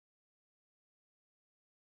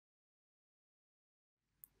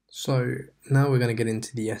So now we're going to get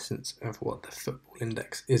into the essence of what the football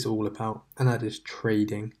index is all about, and that is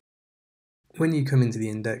trading. When you come into the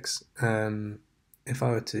index, if I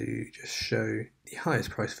were to just show the highest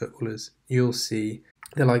priced footballers, you'll see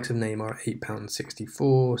the likes of Neymar at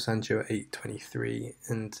 £8.64, Sancho at 8.23,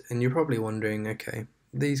 and you're probably wondering, okay,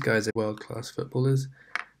 these guys are world class footballers.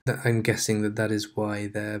 That I'm guessing that is why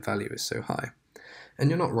their value is so high, and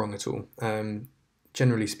you're not wrong at all.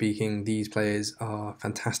 Generally speaking, these players are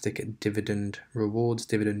fantastic at dividend rewards,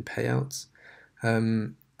 dividend payouts.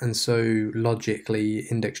 And so logically,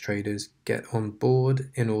 index traders get on board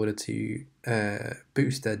in order to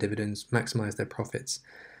boost their dividends, maximize their profits.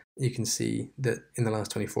 You can see that in the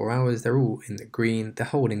last 24 hours, they're all in the green. They're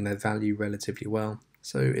holding their value relatively well.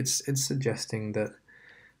 So it's suggesting that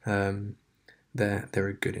they're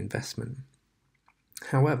a good investment.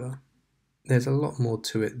 However, there's a lot more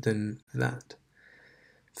to it than that.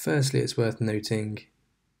 Firstly, it's worth noting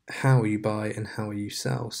how you buy and how you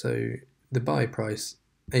sell. So the buy price,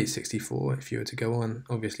 8.64, if you were to go on,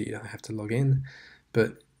 obviously you don't have to log in,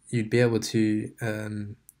 but you'd be able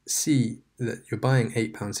to see that you're buying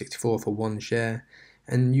 £8.64 for one share,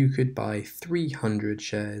 and you could buy 300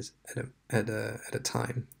 shares at a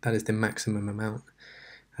time. That is the maximum amount.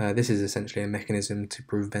 This is essentially a mechanism to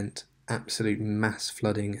prevent absolute mass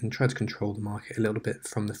flooding and try to control the market a little bit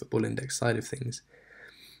from the football index side of things.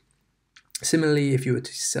 Similarly, if you were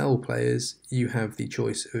to sell players, you have the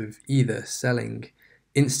choice of either selling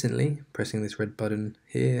instantly, pressing this red button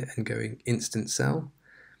here and going instant sell,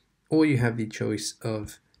 or you have the choice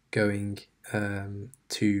of going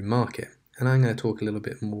to market. And I'm going to talk a little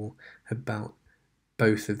bit more about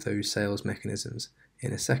both of those sales mechanisms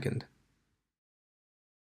in a second.